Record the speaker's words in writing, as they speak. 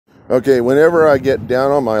Okay, whenever I get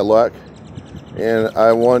down on my luck and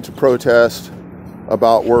I want to protest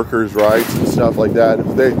about workers' rights and stuff like that,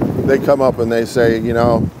 they come up and they say, you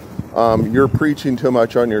know, you're preaching too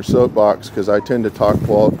much on your soapbox, because I tend to talk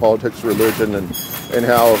politics, religion, and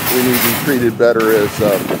how we need to be treated better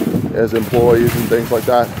as employees and things like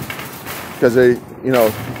that. Because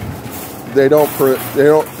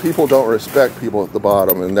people don't respect people at the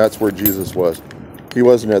bottom, and that's where Jesus was. He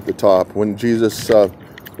wasn't at the top.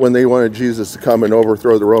 When they wanted Jesus to come and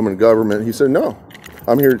overthrow the Roman government, he said, "No,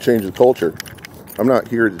 I'm here to change the culture. I'm not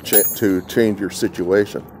here to change your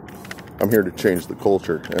situation. I'm here to change the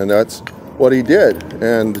culture." And that's what he did.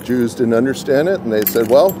 And the Jews didn't understand it, and they said,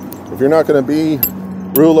 "Well, if you're not going to be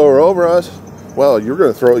ruler over us, well, you're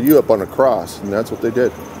going to throw you up on a cross." And that's what they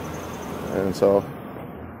did. And so,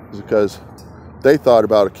 it's because they thought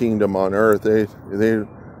about a kingdom on earth. They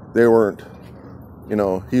weren't, you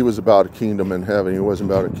know, he was about a kingdom in heaven. He wasn't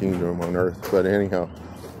about a kingdom on earth. But anyhow,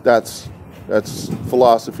 that's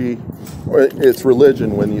philosophy, or it's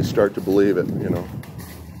religion when you start to believe it, you know.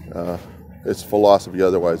 It's philosophy,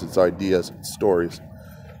 otherwise it's ideas, it's stories.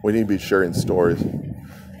 We need to be sharing stories.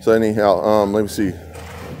 So anyhow, let me see.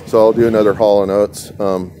 So I'll do another Hall and Oates.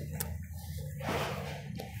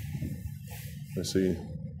 Let's see.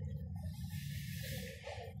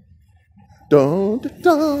 Dun, dun,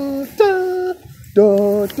 dun,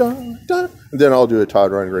 dun, dun, dun. And then I'll do a Todd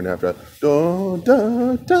Rundgren after that. Dun,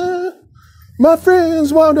 dun, dun. My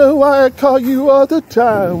friends wonder why I call you all the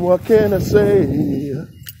time. What can I say?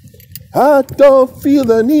 I don't feel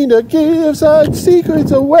the need to give such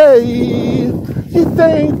secrets away. You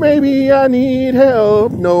think maybe I need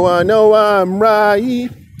help? No, I know I'm right.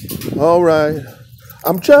 Alright.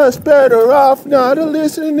 I'm just better off not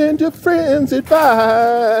listening to friends'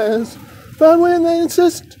 advice. But when they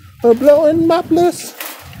insist on blowing my bliss,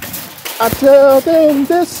 I tell them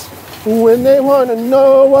this. When they want to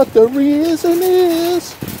know what the reason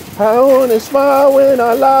is, I only smile when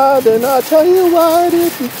I lie, then I tell you why it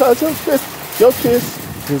is. Because your kiss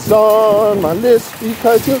is on my list.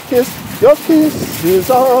 Because your kiss is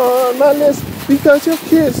on my list. Because your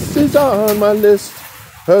kiss is on my list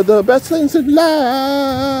of the best things in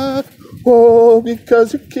life. Oh,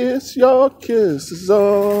 because your kiss is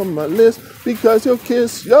on my list. Because your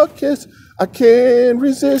kiss, I can't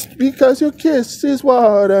resist. Because your kiss is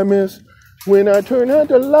what I miss. When I turn out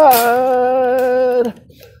the light,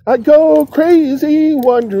 I go crazy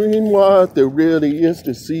wondering what there really is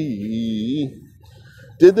to see.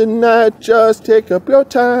 Did the night just take up your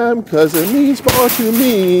time? 'Cause it means more to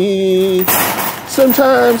me.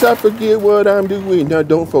 Sometimes I forget what I'm doing. I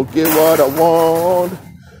don't forget what I want.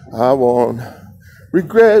 I won't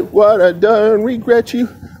regret what I done. Regret you,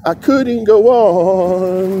 I couldn't go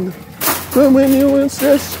on. But when you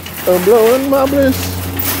insist on blowing my bliss,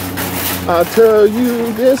 I'll tell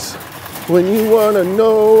you this. When you want to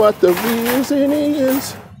know what the reason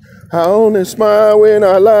is, I only smile when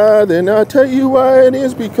I lie, then I'll tell you why it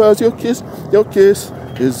is. Because your kiss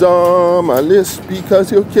is on my list.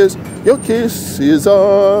 Because your kiss is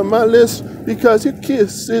on my list. Because your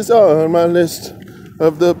kiss is on my list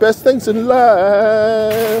of the best things in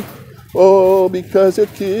life. Oh, because your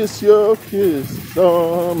kiss is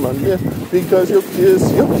on my list. Because your kiss,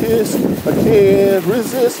 I can't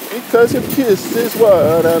resist. Because your kiss is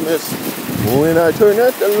what I miss. When I turn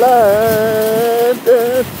out the light,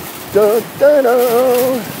 da, da, da, da, da,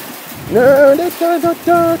 da, da, da,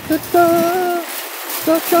 da, da,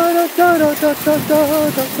 da, da, da, da, da, da,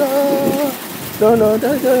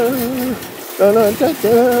 da, da,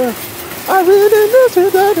 da, I really miss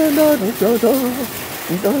it. Da, da, da, da, da, da.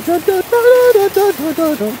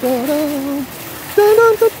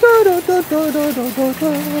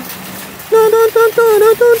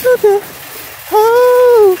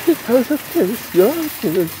 Oh, because your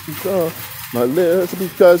kiss is on my list.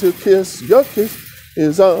 Because your kiss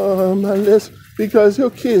is on my list. Because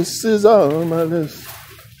your kiss is on my list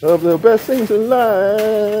of the best things in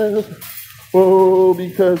life. Oh,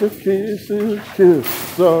 because your kiss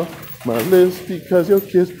is on my list. Because your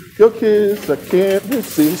kiss, I can't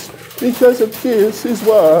resist. Because your kiss is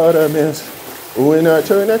what I miss when I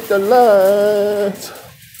turn at the lights.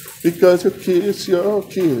 Because your kiss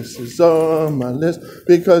is on my list.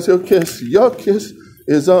 Because your kiss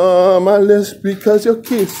is on my list. Because your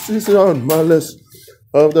kiss is on my list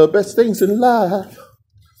of the best things in life.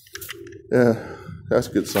 Yeah, that's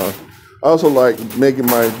a good song. I also like making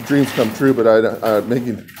my dreams come true, but I don't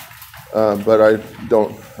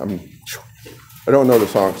know the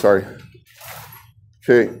song. Sorry.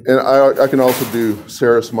 Okay, and I can also do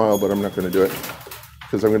Sarah Smile, but I'm not going to do it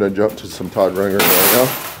because I'm going to jump to some Todd Rundgren right now.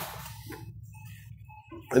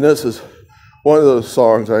 And this is one of those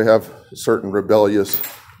songs. I have certain rebellious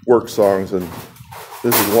work songs, and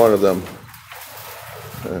this is one of them.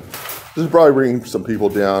 This is probably bringing some people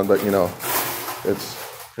down, but you know,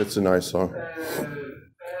 it's a nice song.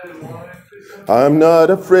 I'm not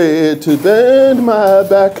afraid to bend my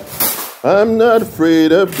back. I'm not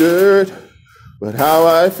afraid of dirt, but how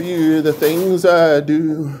I fear the things I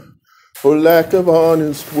do for lack of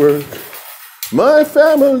honest work. My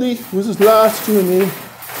family was lost to me.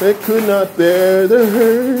 They could not bear the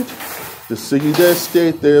hurt to see the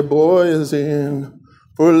state their boy is in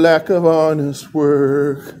for lack of honest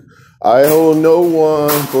work. I hold no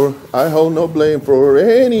blame for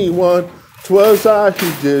anyone. 'Twas I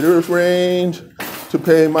who did arrange to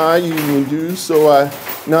pay my union dues, so I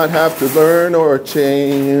not have to learn or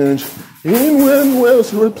change. In when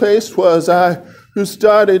Will's replaced, 'twas I who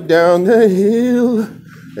started down the hill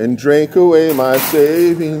and drank away my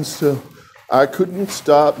savings till I couldn't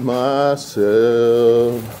stop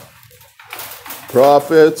myself.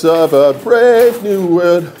 Prophets of a brave new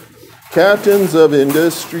world, captains of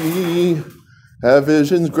industry, have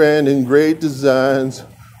visions grand and great designs,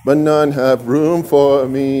 but none have room for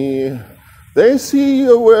me. They see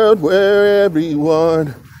a world where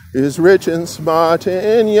everyone is rich and smart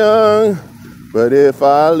and young, but if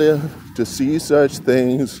I live to see such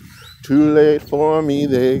things, too late for me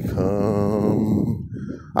they come.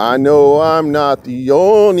 I know I'm not the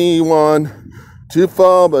only one to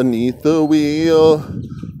fall beneath the wheel,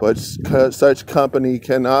 but such company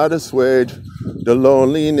cannot assuage the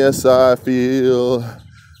loneliness I feel.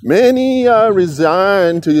 Many are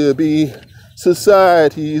resigned to be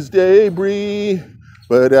society's debris,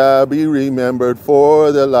 but I'll be remembered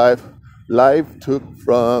for the life took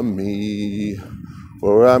from me.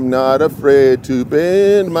 For I'm not afraid to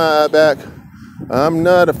bend my back, I'm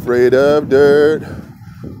not afraid of dirt,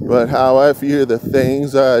 but how I fear the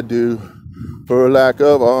things I do for lack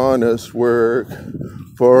of honest work.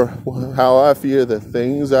 For how I fear the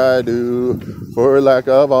things I do for lack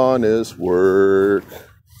of honest work.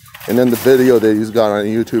 And then the video that he's got on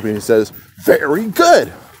YouTube, and he says, very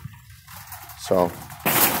good. So,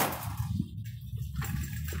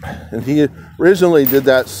 and he originally did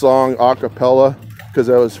that song a cappella, because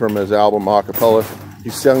that was from his album a cappella.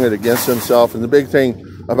 He sung it against himself, and the big thing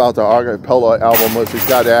about the a cappella album was he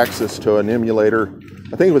got access to an emulator.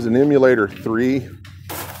 I think it was an emulator 3,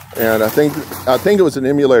 and I think it was an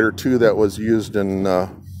emulator 2 that was used in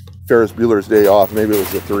Ferris Bueller's Day Off. Maybe it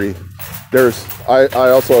was the 3. I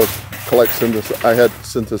also collect I had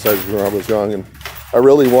synthesizers when I was young, and I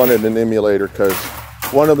really wanted an emulator because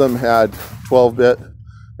one of them had 12-bit,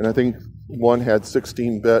 and I think one had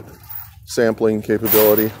 16-bit sampling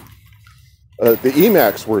capability. The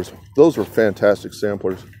Emacs those were fantastic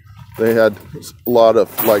samplers. They had a lot of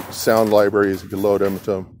like sound libraries. You could load them to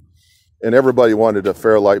them. And everybody wanted a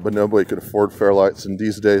Fairlight, but nobody could afford Fairlights. And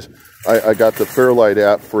these days, I got the Fairlight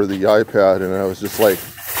app for the iPad, and I was just like,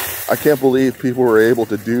 I can't believe people were able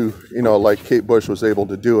to do, you know, like Kate Bush was able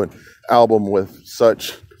to do an album with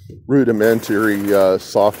such rudimentary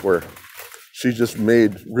software. She just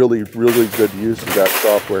made really, really good use of that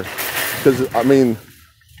software. Because, I mean,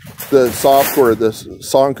 the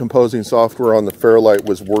song composing software on the Fairlight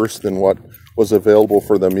was worse than what was available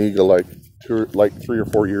for the Amiga like 3 or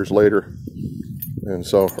 4 years later. And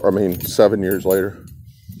so, I mean, 7 years later.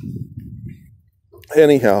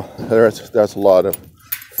 Anyhow, that's a lot of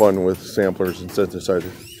fun with samplers and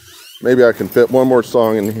synthesizers. Maybe I can fit one more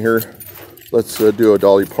song in here. Let's do a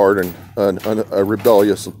Dolly Parton, a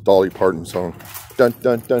rebellious Dolly Parton song. Dun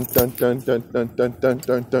dun dun dun dun dun dun dun dun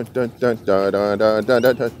dun dun dun dun dun dun dun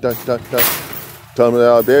dun dun dun dun. Tumbled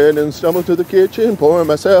out of bed and stumbled to the kitchen, pouring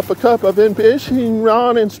myself a cup. I've been fishing,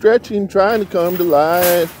 running, stretching, trying to come to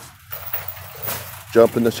life.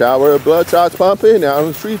 Jump in the shower, blood starts pumping. Out on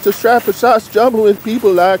the streets of Stratford starts jumping with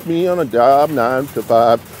people like me on a job 9 to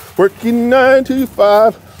 5. Working 9 to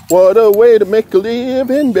 5. What a way to make a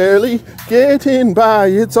living, barely getting by.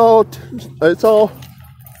 It's all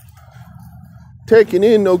taking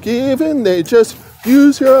in, no giving. They just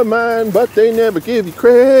use your mind, but they never give you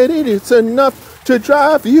credit. It's enough to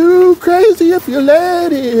drive you crazy if you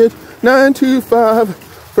let it. 9 to 5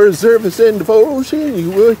 for service and devotion.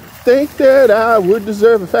 You would think that I would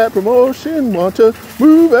deserve a fat promotion. Want to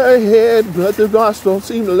move ahead, but the boss don't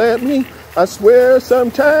seem to let me. I swear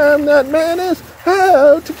sometime that man is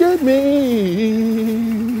out to get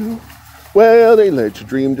me. Well, they let you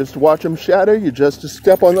dream just to watch them shatter. You just a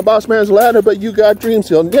step on the boss man's ladder, but you got dreams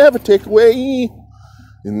he'll never take away.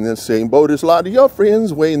 In the same boat as a lot of your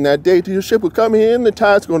friends, waiting that day till your ship will come in. The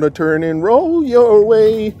tide's gonna turn and roll your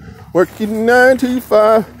way. Working 9 to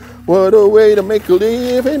 5. What a way to make a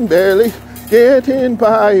living, barely getting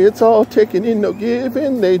by. It's all taking in, no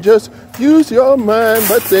giving. They just use your mind,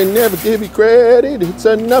 but they never give you credit. It's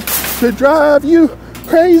enough to drive you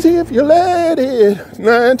crazy if you let it.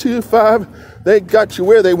 9 to 5, they got you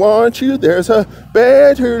where they want you. There's a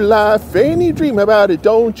better life, and you dream about it,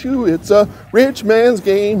 don't you? It's a rich man's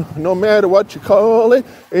game, no matter what you call it.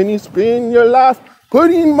 And you spend your life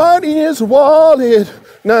putting money in his wallet.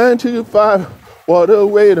 9 to 5, what a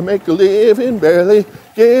way to make a living, barely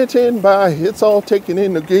getting by. It's all taken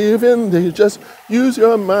in the giving. They just use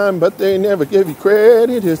your mind, but they never give you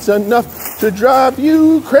credit. It's enough to drive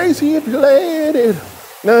you crazy if you let it.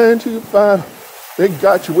 9 to 5, they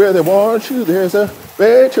got you where they want you. There's a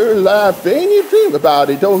better life, and you dream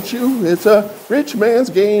about it, don't you? It's a rich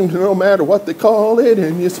man's game, no matter what they call it.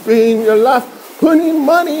 And you spend your life putting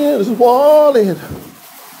money in his wallet.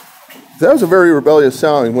 That was a very rebellious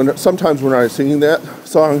sound. Sometimes when I was singing that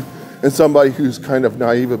song, and somebody who's kind of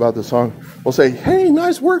naive about the song will say, "Hey,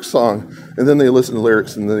 nice work, song," and then they listen to the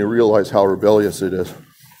lyrics and then they realize how rebellious it is.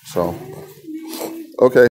 So, okay.